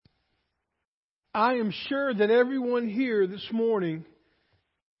I am sure that everyone here this morning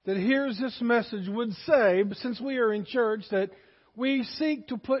that hears this message would say, since we are in church, that we seek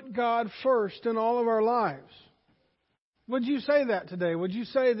to put God first in all of our lives. Would you say that today? Would you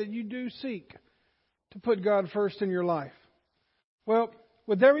say that you do seek to put God first in your life? Well,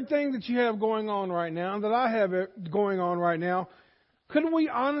 with everything that you have going on right now, that I have going on right now, couldn't we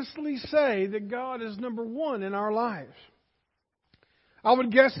honestly say that God is number one in our lives? I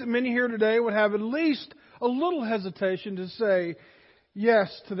would guess that many here today would have at least a little hesitation to say yes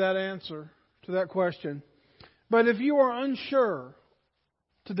to that answer, to that question. But if you are unsure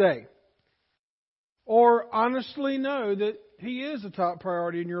today, or honestly know that He is a top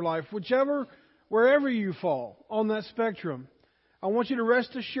priority in your life, wherever you fall on that spectrum, I want you to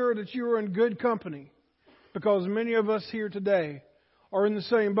rest assured that you are in good company, because many of us here today are in the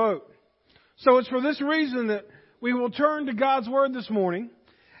same boat. So it's for this reason that we will turn to God's Word this morning,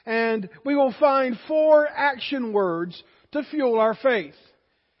 and we will find 4 action words to fuel our faith.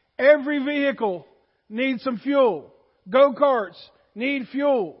 Every vehicle needs some fuel. Go-karts need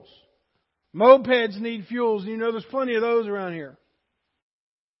fuels. Mopeds need fuels. You know there's plenty of those around here.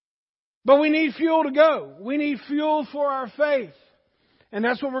 But we need fuel to go. We need fuel for our faith. And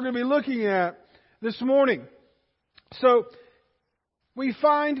that's what we're going to be looking at this morning. So we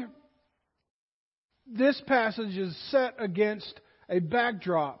find this passage is set against a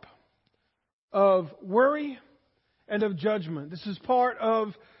backdrop of worry and of judgment. This is part of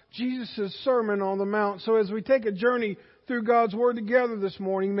Jesus' Sermon on the Mount. So as we take a journey through God's Word together this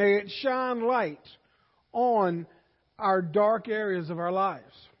morning, may it shine light on our dark areas of our lives.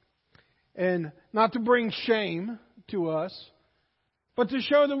 And not to bring shame to us, but to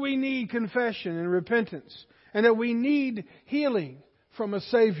show that we need confession and repentance, and that we need healing from a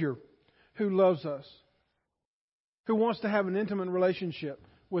Savior who loves us, who wants to have an intimate relationship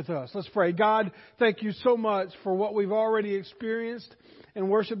with us. Let's pray. God, thank you so much for what we've already experienced in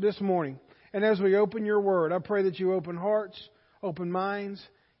worship this morning. And as we open your Word, I pray that you open hearts, open minds,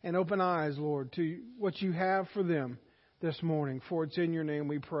 and open eyes, Lord, to what you have for them this morning. For it's in your name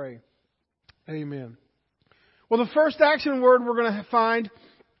we pray. Amen. Well, the first action word we're going to find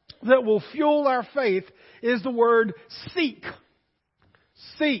that will fuel our faith is the word seek.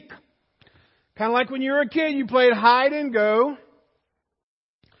 Seek. Kind of like when you were a kid, you played hide and go.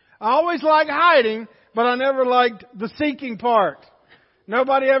 I always liked hiding, but I never liked the seeking part.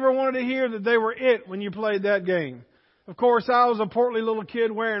 Nobody ever wanted to hear that they were it when you played that game. Of course, I was a portly little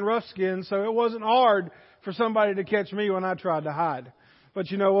kid wearing rough skin, so it wasn't hard for somebody to catch me when I tried to hide. But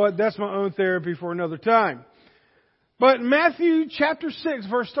you know what? That's my own therapy for another time. But Matthew chapter 6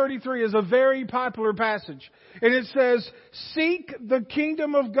 verse 33 is a very popular passage. And it says, "Seek the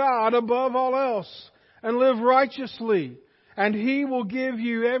kingdom of God above all else and live righteously, and He will give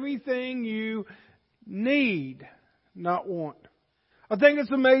you everything you need, not want." I think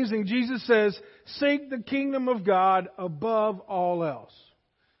it's amazing. Jesus says, seek the kingdom of God above all else.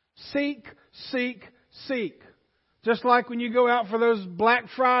 Seek, seek, seek. Just like when you go out for those Black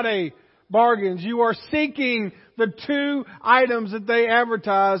Friday bargains, you are seeking the 2 items that they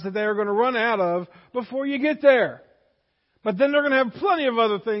advertise that they are going to run out of before you get there. But then they're going to have plenty of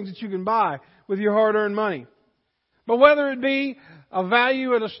other things that you can buy with your hard-earned money. But whether it be a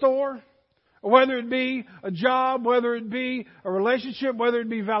value at a store, or whether it be a job, whether it be a relationship, whether it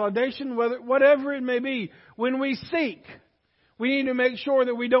be validation, whatever it may be, when we seek, we need to make sure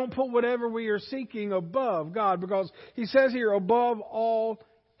that we don't put whatever we are seeking above God, because He says here, above all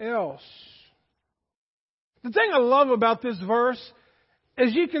else. The thing I love about this verse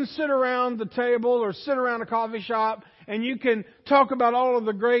is you can sit around the table or sit around a coffee shop and you can talk about all of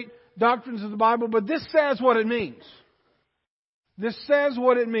the great doctrines of the Bible, but this says what it means. This says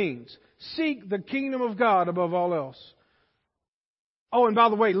what it means. Seek the kingdom of God above all else. Oh, and by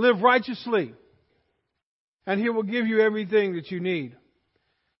the way, live righteously, and He will give you everything that you need.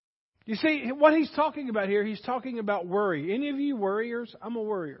 You see, what He's talking about here, He's talking about worry. Any of you worriers? I'm a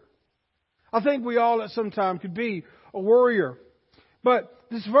worrier. I think we all at some time could be a worrier. But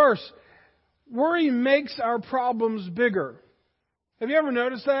this verse, worry makes our problems bigger. Have you ever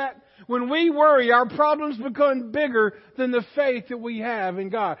noticed that? When we worry, our problems become bigger than the faith that we have in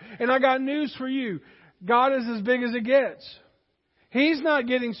God. And I got news for you. God is as big as it gets. He's not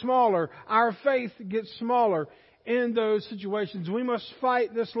getting smaller. Our faith gets smaller in those situations. We must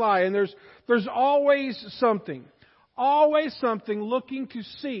fight this lie. And there's always something looking to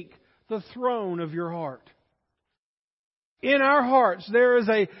seek the throne of your heart. In our hearts, there is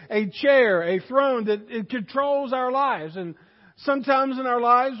a chair, a throne that it controls our lives. And sometimes in our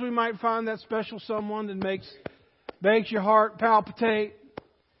lives, we might find that special someone that makes your heart palpitate.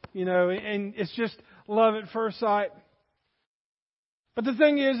 and it's just love at first sight. But the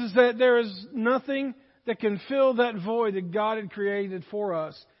thing is that there is nothing that can fill that void that God had created for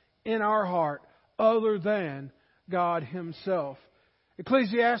us in our heart other than God Himself.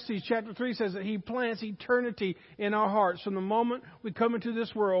 Ecclesiastes chapter 3 says that He plants eternity in our hearts from the moment we come into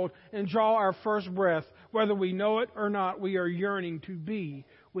this world and draw our first breath. Whether we know it or not, we are yearning to be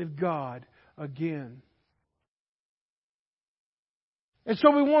with God again. And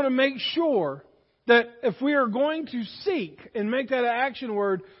so we want to make sure that if we are going to seek and make that an action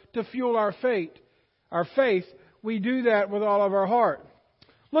word to fuel our faith, we do that with all of our heart.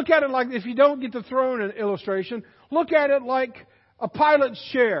 Look at it like, if you don't get the throne illustration, look at it like a pilot's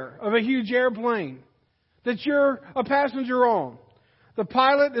chair of a huge airplane that you're a passenger on. The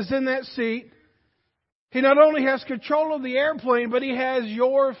pilot is in that seat. He not only has control of the airplane, but he has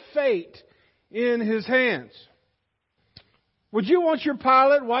your fate in his hands. Would you want your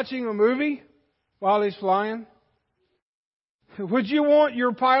pilot watching a movie while he's flying? Would you want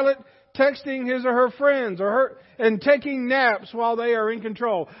your pilot texting his or her friends and taking naps while they are in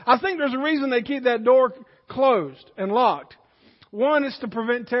control? I think there's a reason they keep that door closed and locked. One is to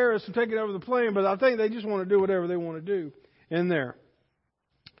prevent terrorists from taking over the plane, but I think they just want to do whatever they want to do in there.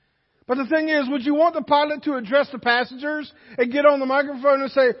 But the thing is, would you want the pilot to address the passengers and get on the microphone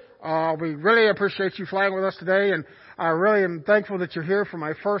and say, we really appreciate you flying with us today, and I really am thankful that you're here for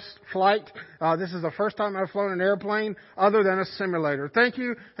my first flight. This is the first time I've flown an airplane other than a simulator. Thank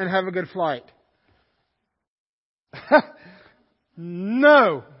you, and have a good flight.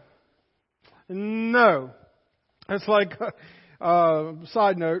 No. It's like,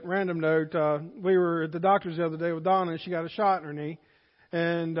 side note, random note, we were at the doctor's the other day with Donna, and she got a shot in her knee.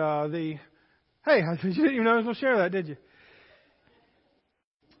 And hey, you didn't even know I was going to share that, did you?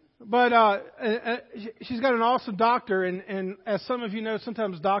 But she's got an awesome doctor, and as some of you know,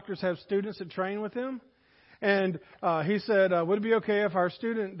 sometimes doctors have students that train with them. And he said, would it be okay if our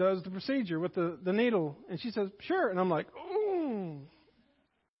student does the procedure with the needle? And she says, sure. And I'm like, ooh.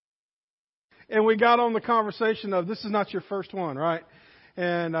 And we got on the conversation of, this is not your first one, right?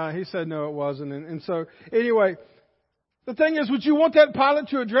 And he said, no, it wasn't. And so, anyway, the thing is, would you want that pilot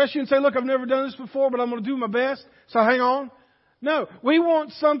to address you and say, look, I've never done this before, but I'm going to do my best, so hang on? No. We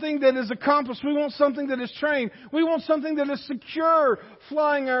want something that is accomplished. We want something that is trained. We want something that is secure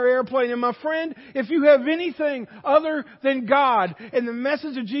flying our airplane. And my friend, if you have anything other than God and the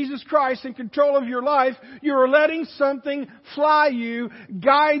message of Jesus Christ in control of your life, you are letting something fly you,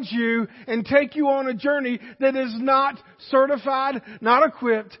 guide you, and take you on a journey that is not certified, not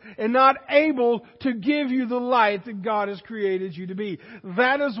equipped, and not able to give you the life that God has created you to be.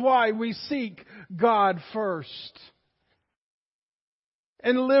 That is why we seek God first.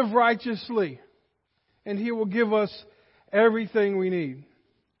 And live righteously. And He will give us everything we need.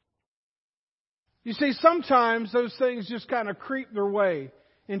 You see, sometimes those things just kind of creep their way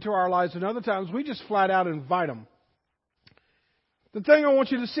into our lives. And other times we just flat out invite them. The thing I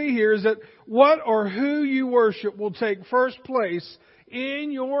want you to see here is that what or who you worship will take first place in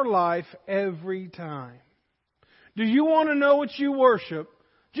your life every time. Do you want to know what you worship?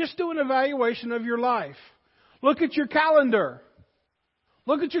 Just do an evaluation of your life. Look at your calendar.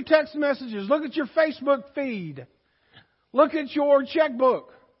 Look at your text messages. Look at your Facebook feed. Look at your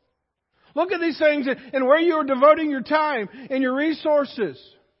checkbook. Look at these things and where you are devoting your time and your resources.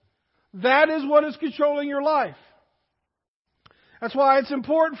 That is what is controlling your life. That's why it's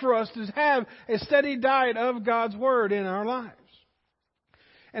important for us to have a steady diet of God's Word in our lives.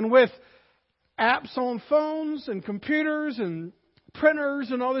 And with apps on phones and computers and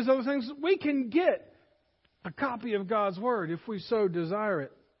printers and all these other things, we can get a copy of God's Word if we so desire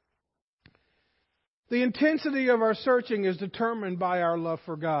it. The intensity of our searching is determined by our love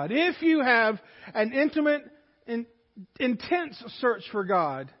for God. If you have an intimate, intense search for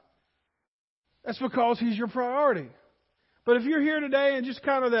God, that's because He's your priority. But if you're here today and just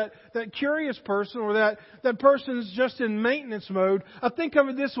kind of that curious person or that person's just in maintenance mode, I think of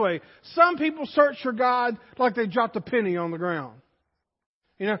it this way. Some people search for God like they dropped a penny on the ground.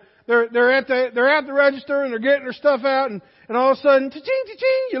 You know, they're at the register and they're getting their stuff out and all of a sudden, cha-ching,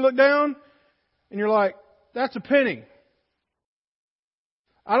 cha-ching, you look down and you're like, that's a penny.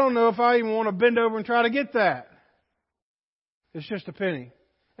 I don't know if I even want to bend over and try to get that. It's just a penny.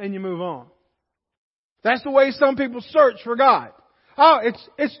 And you move on. That's the way some people search for God. Oh,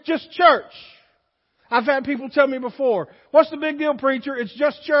 it's just church. I've had people tell me before, what's the big deal, preacher? It's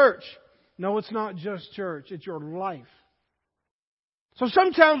just church. No, it's not just church. It's your life. So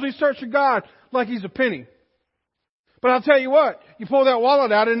sometimes we search for God like He's a penny. But I'll tell you what, you pull that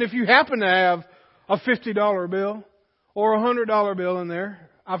wallet out and if you happen to have a $50 bill or a $100 bill in there,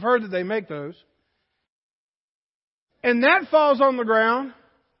 I've heard that they make those. And that falls on the ground.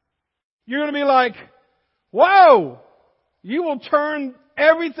 You're going to be like, whoa! You will turn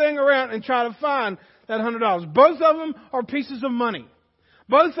everything around and try to find that $100. Both of them are pieces of money.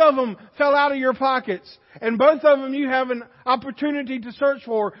 Both of them fell out of your pockets. And both of them you have an opportunity to search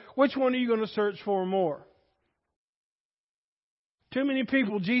for. Which one are you going to search for more? Too many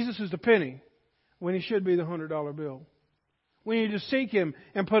people, Jesus is the penny when He should be the $100 bill. We need to seek Him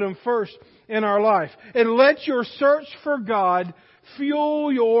and put Him first in our life. And let your search for God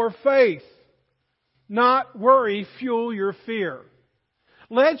fuel your faith. Not worry fuel your fear.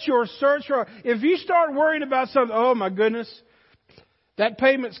 Let your search for... If you start worrying about something, oh my goodness, that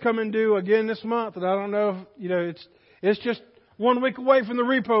payment's coming due again this month, and I don't know if, it's just 1 week away from the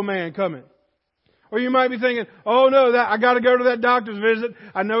repo man coming. Or you might be thinking, oh no, I got to go to that doctor's visit.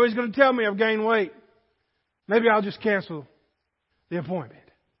 I know he's going to tell me I've gained weight. Maybe I'll just cancel the appointment.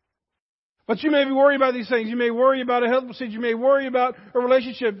 But you may be worried about these things. You may worry about a health procedure. You may worry about a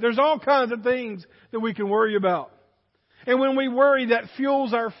relationship. There's all kinds of things that we can worry about. And when we worry, that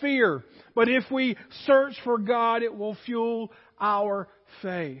fuels our fear. But if we search for God, it will fuel our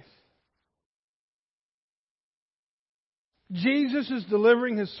faith. Jesus is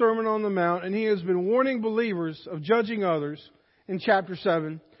delivering His Sermon on the Mount, and He has been warning believers of judging others in chapter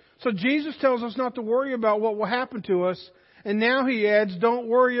 7. So Jesus tells us not to worry about what will happen to us. And now He adds, don't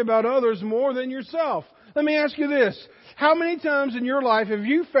worry about others more than yourself. Let me ask you this. How many times in your life have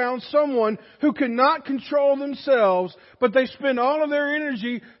you found someone who cannot control themselves, but they spend all of their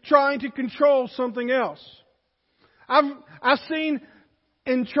energy trying to control something else? I've seen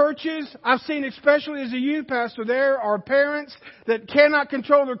in churches, I've seen especially as a youth pastor, there are parents that cannot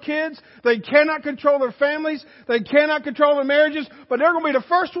control their kids. They cannot control their families. They cannot control their marriages. But they're going to be the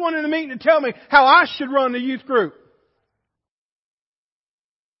first one in the meeting to tell me how I should run the youth group.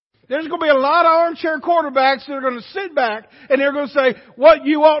 There's going to be a lot of armchair quarterbacks that are going to sit back and they're going to say, what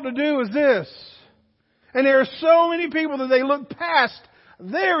you ought to do is this. And there are so many people that they look past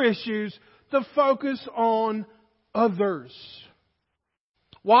their issues to focus on others.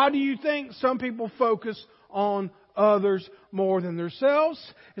 Why do you think some people focus on others more than themselves?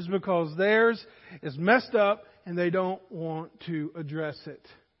 It's because theirs is messed up and they don't want to address it.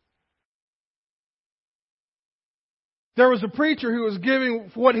 There was a preacher who was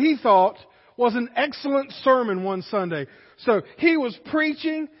giving what he thought was an excellent sermon one Sunday. So he was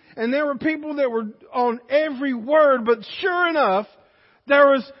preaching, and there were people that were on every word, but sure enough, there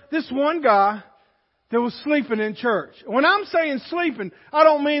was this one guy that was sleeping in church. When I'm saying sleeping, I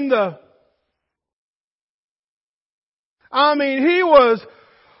don't mean he was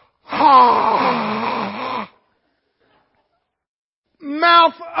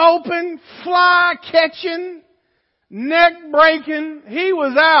mouth open, fly catching, neck breaking. He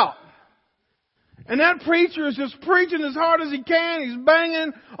was out. And that preacher is just preaching as hard as he can. He's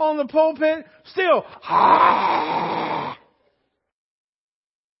banging on the pulpit. Still.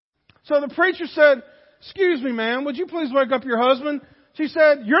 So the preacher said, excuse me, ma'am, would you please wake up your husband? She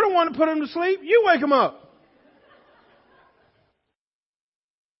said, you're the one that put him to sleep. You wake him up.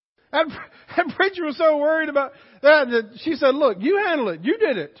 That preacher was so worried about that she said, look, you handle it. You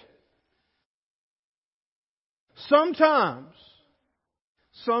did it. Sometimes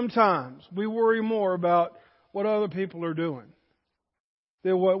we worry more about what other people are doing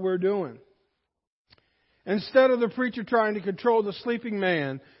than what we're doing. Instead of the preacher trying to control the sleeping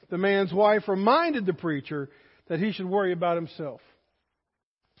man, the man's wife reminded the preacher that he should worry about himself.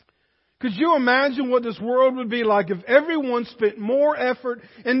 Could you imagine what this world would be like if everyone spent more effort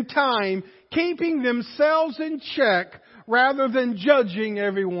and time keeping themselves in check rather than judging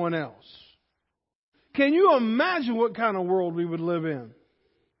everyone else? Can you imagine what kind of world we would live in?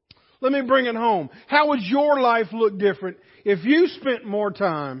 Let me bring it home. How would your life look different if you spent more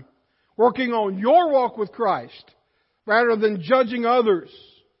time working on your walk with Christ rather than judging others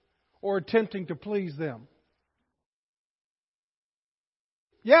or attempting to please them?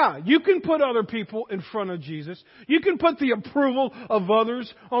 Yeah, you can put other people in front of Jesus. You can put the approval of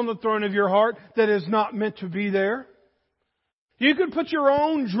others on the throne of your heart that is not meant to be there. You can put your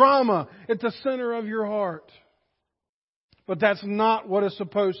own drama at the center of your heart. But that's not what is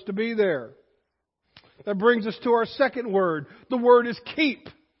supposed to be there. That brings us to our second word. The word is keep.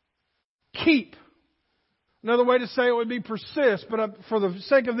 Keep. Another way to say it would be persist, but for the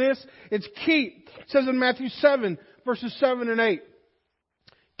sake of this, it's keep. It says in Matthew 7, verses 7 and 8.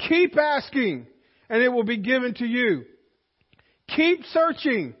 Keep asking, and it will be given to you. Keep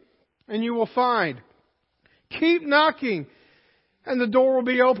searching, and you will find. Keep knocking, and the door will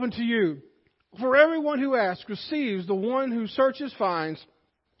be open to you. For everyone who asks receives, the one who searches finds,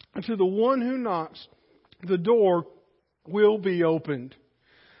 and to the one who knocks, the door will be opened.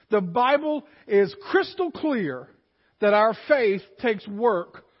 The Bible is crystal clear that our faith takes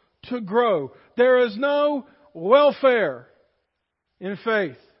work to grow. There is no welfare in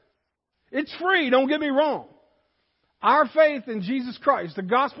faith. It's free, don't get me wrong. Our faith in Jesus Christ, the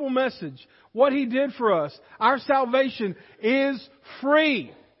gospel message, what He did for us, our salvation is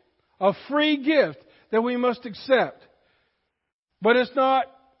free. A free gift that we must accept. But it's not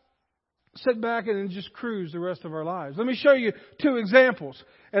sit back and just cruise the rest of our lives. Let me show you two examples.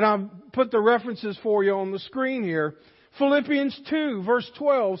 And I'll put the references for you on the screen here. Philippians 2 verse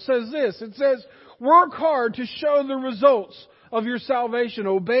 12 says this. It says, work hard to show the results of your salvation,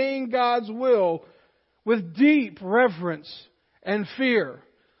 obeying God's will with deep reverence and fear.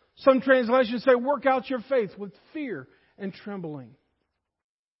 Some translations say, work out your faith with fear and trembling.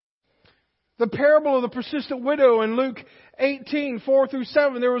 The parable of the persistent widow in Luke 18, 4 through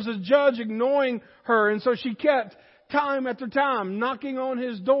 7, there was a judge ignoring her, and so she kept time after time knocking on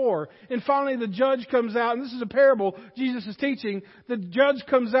his door. And finally the judge comes out, and this is a parable Jesus is teaching. The judge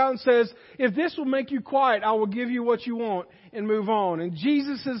comes out and says, if this will make you quiet, I will give you what you want and move on. And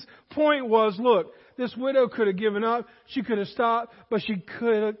Jesus' point was, look, this widow could have given up, she could have stopped, but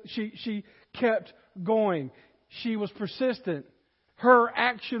she kept going. She was persistent. Her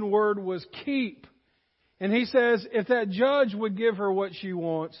action word was keep. And he says, if that judge would give her what she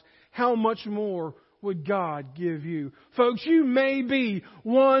wants, how much more would God give you? Folks, you may be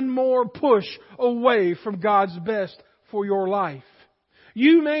one more push away from God's best for your life.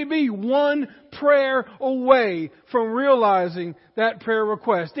 You may be one prayer away from realizing that prayer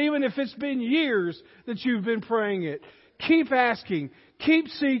request. Even if it's been years that you've been praying it. Keep asking, keep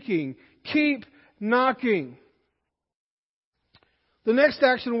seeking, keep knocking. The next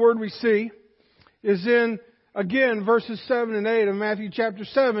action word we see is in, again, verses 7 and 8 of Matthew chapter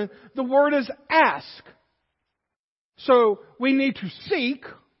 7. The word is ask. So we need to seek,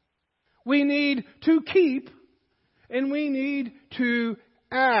 we need to keep, and we need to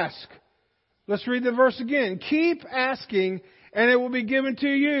ask. Let's read the verse again. Keep asking, and it will be given to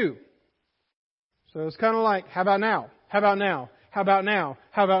you. So it's kind of like, how about now? How about now? How about now?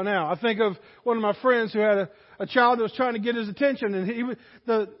 How about now? I think of one of my friends who had a child that was trying to get his attention, and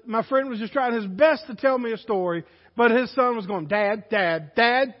my friend was just trying his best to tell me a story, but his son was going, Dad, Dad,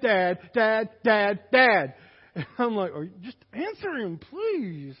 Dad, Dad, Dad, Dad, Dad. And I'm like, oh, just answer him,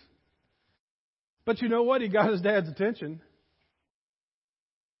 please. But you know what? He got his dad's attention.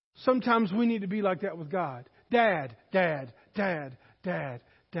 Sometimes we need to be like that with God. Dad, Dad, Dad, Dad,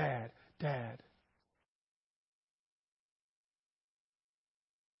 Dad, Dad.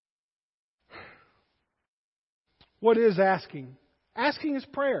 What is asking? Asking is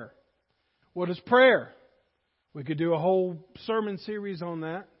prayer. What is prayer? We could do a whole sermon series on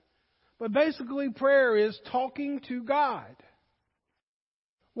that. But basically, prayer is talking to God.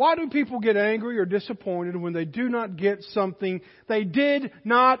 Why do people get angry or disappointed when they do not get something they did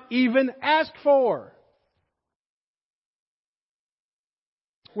not even ask for?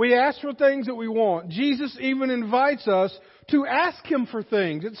 We ask for things that we want. Jesus even invites us to ask Him for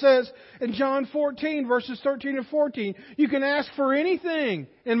things. It says in John 14, verses 13 and 14, you can ask for anything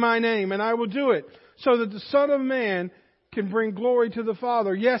in my name, and I will do it, so that the Son of Man can bring glory to the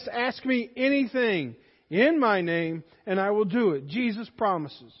Father. Yes, ask me anything in my name, and I will do it. Jesus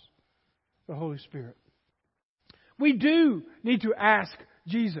promises the Holy Spirit. We do need to ask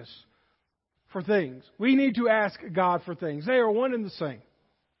Jesus for things. We need to ask God for things. They are one and the same.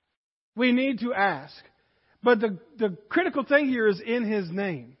 We need to ask. But the critical thing here is in His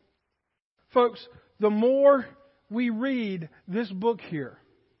name. Folks, the more we read this book here,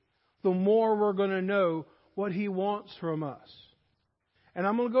 the more we're going to know what He wants from us. And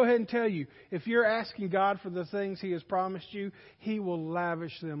I'm going to go ahead and tell you, if you're asking God for the things He has promised you, He will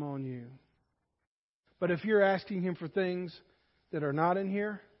lavish them on you. But if you're asking Him for things that are not in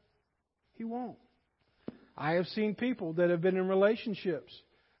here, He won't. I have seen people that have been in relationships,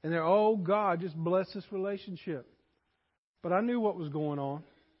 and they're, oh, God, just bless this relationship. But I knew what was going on,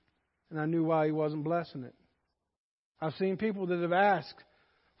 and I knew why He wasn't blessing it. I've seen people that have asked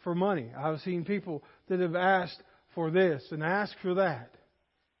for money. I've seen people that have asked for this and asked for that.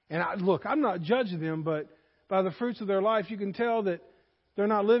 And look, I'm not judging them, but by the fruits of their life, you can tell that they're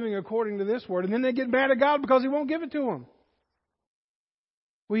not living according to this word. And then they get mad at God because He won't give it to them.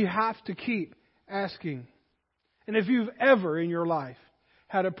 We have to keep asking. And if you've ever in your life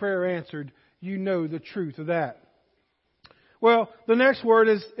had a prayer answered, you know the truth of that. Well, the next word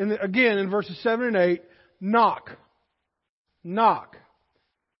is, again, in verses 7 and 8, knock. Knock.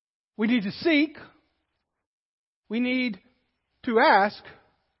 We need to seek. We need to ask.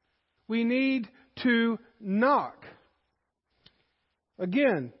 We need to knock.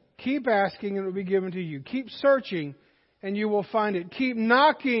 Again, keep asking and it will be given to you. Keep searching and you will find it. Keep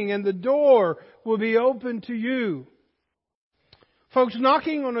knocking and the door will be open to you. Folks,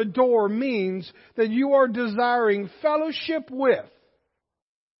 knocking on a door means that you are desiring fellowship with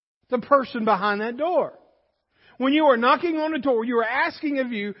the person behind that door. When you are knocking on a door, you are asking if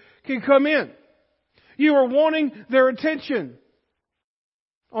you can come in. You are wanting their attention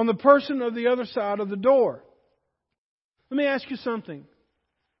on the person on the other side of the door. Let me ask you something.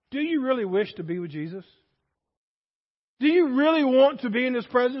 Do you really wish to be with Jesus? Do you really want to be in His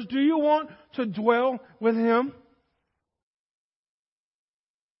presence? Do you want to dwell with Him?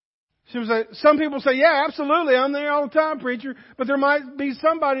 Some people say, yeah, absolutely, I'm there all the time, preacher. But there might be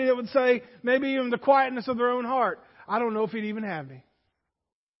somebody that would say, maybe even the quietness of their own heart, I don't know if He'd even have me.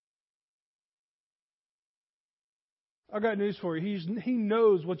 I got news for you. He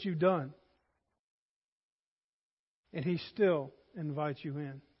knows what you've done. And He still invites you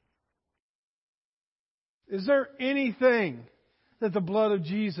in. Is there anything that the blood of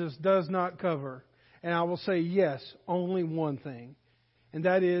Jesus does not cover? And I will say yes, only one thing. And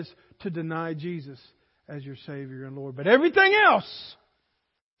that is to deny Jesus as your Savior and Lord. But everything else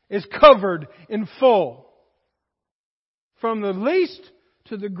is covered in full. From the least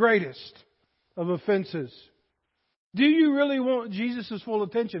to the greatest of offenses. Do you really want Jesus' full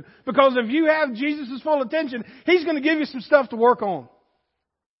attention? Because if you have Jesus' full attention, He's going to give you some stuff to work on.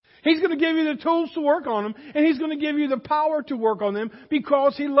 He's going to give you the tools to work on them. And He's going to give you the power to work on them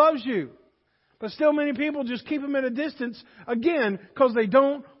because He loves you. But still many people just keep Him at a distance, again, because they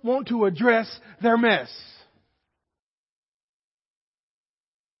don't want to address their mess.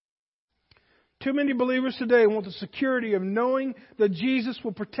 Too many believers today want the security of knowing that Jesus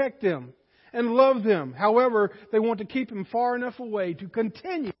will protect them and love them. However, they want to keep Him far enough away to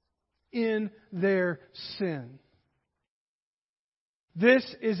continue in their sin. This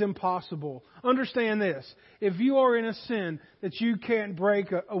is impossible. Understand this. If you are in a sin that you can't break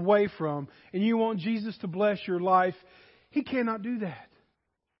away from and you want Jesus to bless your life, He cannot do that.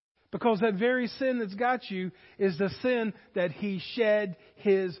 Because that very sin that's got you is the sin that He shed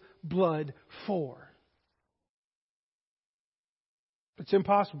His blood for. It's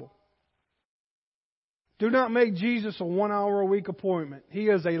impossible. Do not make Jesus a 1 hour a week appointment. He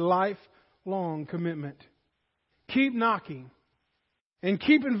is a lifelong commitment. Keep knocking. And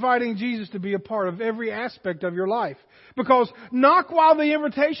keep inviting Jesus to be a part of every aspect of your life. Because knock while the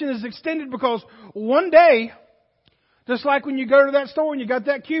invitation is extended. Because one day, just like when you go to that store and you got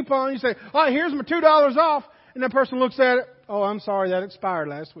that coupon, you say, oh, here's my $2 off. And that person looks at it. Oh, I'm sorry, that expired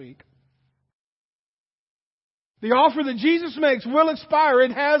last week. The offer that Jesus makes will expire.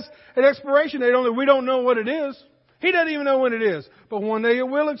 It has an expiration date, only we don't know what it is. He doesn't even know when it is. But one day it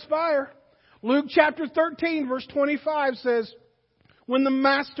will expire. Luke chapter 13 verse 25 says, when the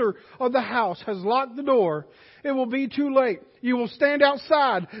master of the house has locked the door, it will be too late. You will stand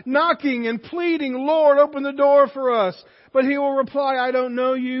outside, knocking and pleading, Lord, open the door for us. But He will reply, I don't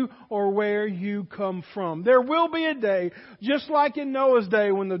know you or where you come from. There will be a day, just like in Noah's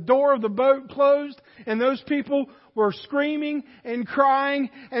day, when the door of the boat closed and those people were screaming and crying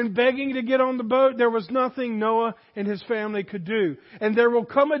and begging to get on the boat. There was nothing Noah and his family could do. And there will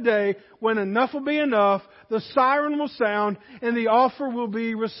come a day when enough will be enough, the siren will sound, and the offer will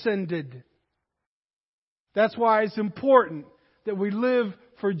be rescinded. That's why it's important that we live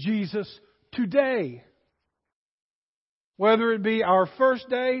for Jesus today. Whether it be our first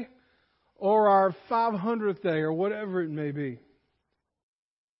day or our 500th day or whatever it may be.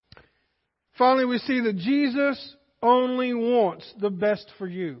 Finally, we see that Jesus only wants the best for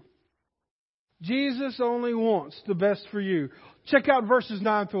you. Jesus only wants the best for you. Check out verses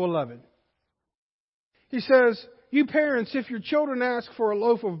 9 through 11. He says, you parents, if your children ask for a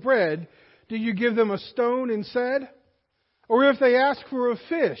loaf of bread, do you give them a stone instead? Or if they ask for a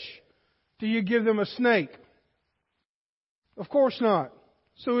fish, do you give them a snake? Of course not.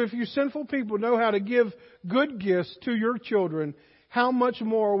 So if you sinful people know how to give good gifts to your children, how much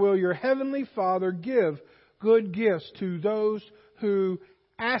more will your heavenly Father give good gifts to those who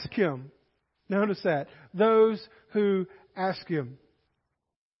ask Him? Notice that. Those who ask Him.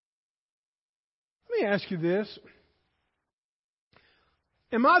 Let me ask you this.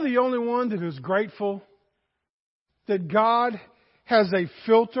 Am I the only one that is grateful that God has a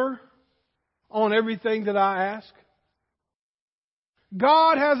filter on everything that I ask?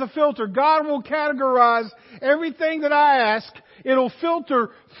 God has a filter. God will categorize everything that I ask. It'll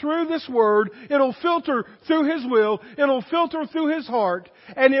filter through this Word. It'll filter through His will. It'll filter through His heart.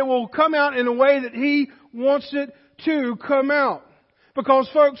 And it will come out in a way that He wants it to come out. Because,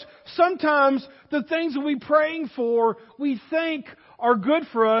 folks, sometimes the things that we're praying for, we think are good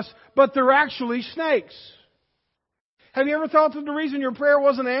for us, but they're actually snakes. Have you ever thought that the reason your prayer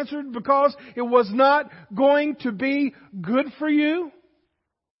wasn't answered because it was not going to be good for you?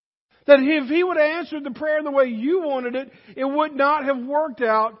 That if He would have answered the prayer the way you wanted it, it would not have worked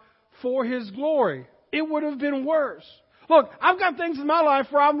out for His glory. It would have been worse. Look, I've got things in my life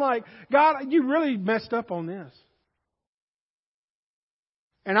where I'm like, God, you really messed up on this.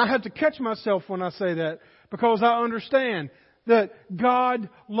 And I have to catch myself when I say that, because I understand that God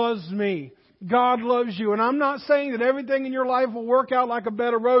loves me. God loves you. And I'm not saying that everything in your life will work out like a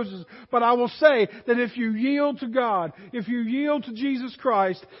bed of roses, but I will say that if you yield to God, if you yield to Jesus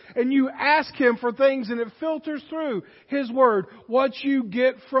Christ, and you ask Him for things and it filters through His Word, what you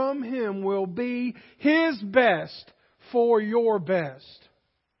get from Him will be His best for your best.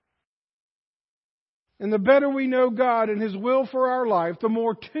 And the better we know God and His will for our life, the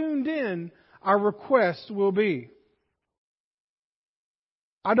more tuned in our requests will be.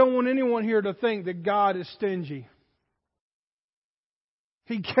 I don't want anyone here to think that God is stingy.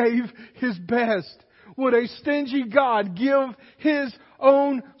 He gave His best. Would a stingy God give His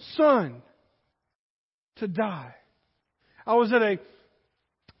own Son to die? I was at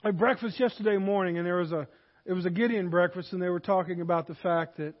a breakfast yesterday morning, and it was a Gideon breakfast, and they were talking about the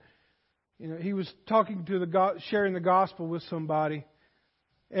fact that, you know, he was talking to sharing the gospel with somebody,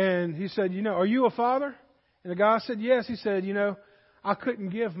 and he said, you know, are you a father? And the guy said, yes. He said, you know, I couldn't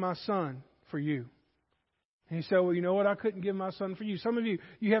give my son for you. And he said, well, you know what? I couldn't give my son for you. Some of you,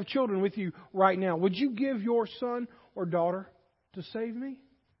 you have children with you right now. Would you give your son or daughter to save me?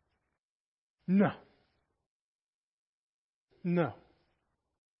 No. No.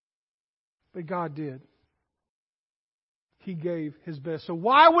 But God did. He gave His best. So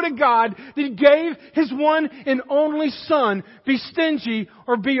why would a God that gave His one and only Son be stingy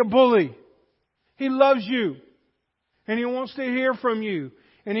or be a bully? He loves you. And He wants to hear from you.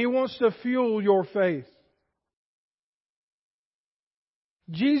 And He wants to fuel your faith.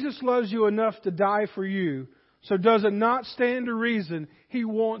 Jesus loves you enough to die for you. So does it not stand to reason He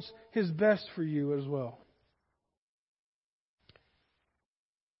wants His best for you as well?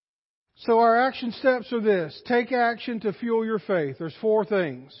 So our action steps are this. Take action to fuel your faith. There's 4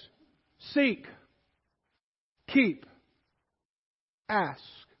 things. Seek. Keep. Ask.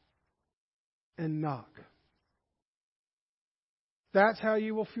 And knock. That's how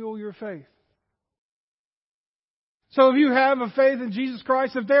you will fuel your faith. So if you have a faith in Jesus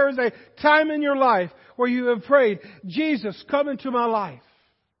Christ, if there is a time in your life where you have prayed, Jesus, come into my life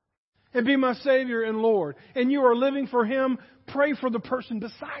and be my Savior and Lord, and you are living for Him, pray for the person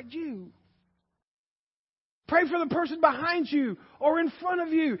beside you. Pray for the person behind you or in front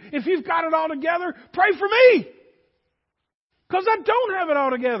of you. If you've got it all together, pray for me. Because I don't have it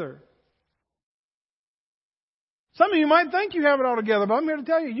all together. Some of you might think you have it all together, but I'm here to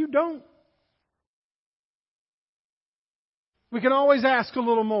tell you, you don't. We can always ask a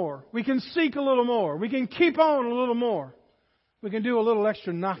little more. We can seek a little more. We can keep on a little more. We can do a little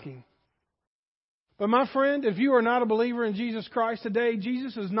extra knocking. But my friend, if you are not a believer in Jesus Christ today,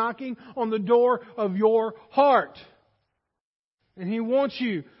 Jesus is knocking on the door of your heart. And He wants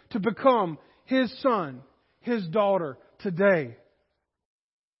you to become His son, His daughter today.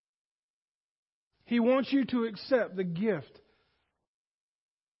 He wants you to accept the gift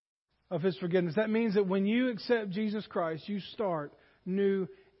of His forgiveness. That means that when you accept Jesus Christ, you start new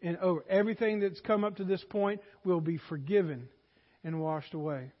and over. Everything that's come up to this point will be forgiven and washed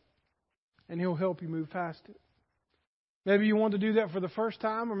away. And He'll help you move past it. Maybe you want to do that for the first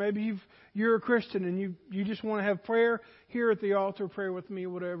time, or maybe you're a Christian and you just want to have prayer here at the altar, prayer with me,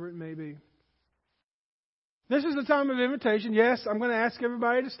 whatever it may be. This is the time of invitation. Yes, I'm going to ask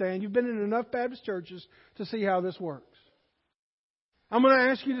everybody to stand. You've been in enough Baptist churches to see how this works. I'm going to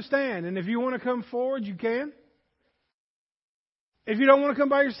ask you to stand, and if you want to come forward, you can. If you don't want to come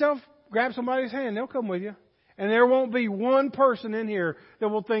by yourself, grab somebody's hand. They'll come with you. And there won't be one person in here that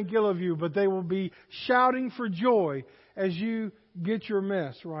will think ill of you, but they will be shouting for joy as you get your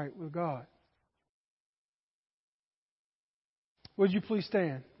mess right with God. Would you please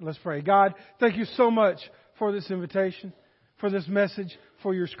stand? Let's pray. God, thank you so much for this invitation, for this message,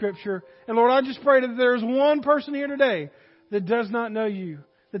 for your Scripture. And Lord, I just pray that there's one person here today that does not know you,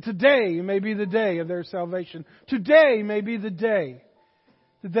 that today may be the day of their salvation. Today may be the day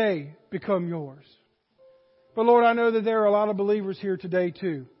that they become yours. But Lord, I know that there are a lot of believers here today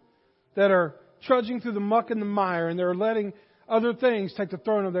too that are trudging through the muck and the mire, and they're letting other things take the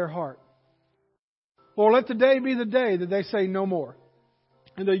throne of their heart. Lord, let today be the day that they say no more,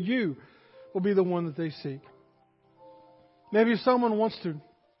 and that you will be the one that they seek. Maybe someone wants to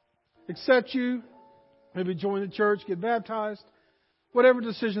accept you, maybe join the church, get baptized, whatever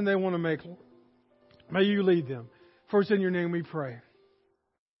decision they want to make, may you lead them. For it's in your name we pray.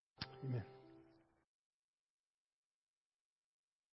 Amen.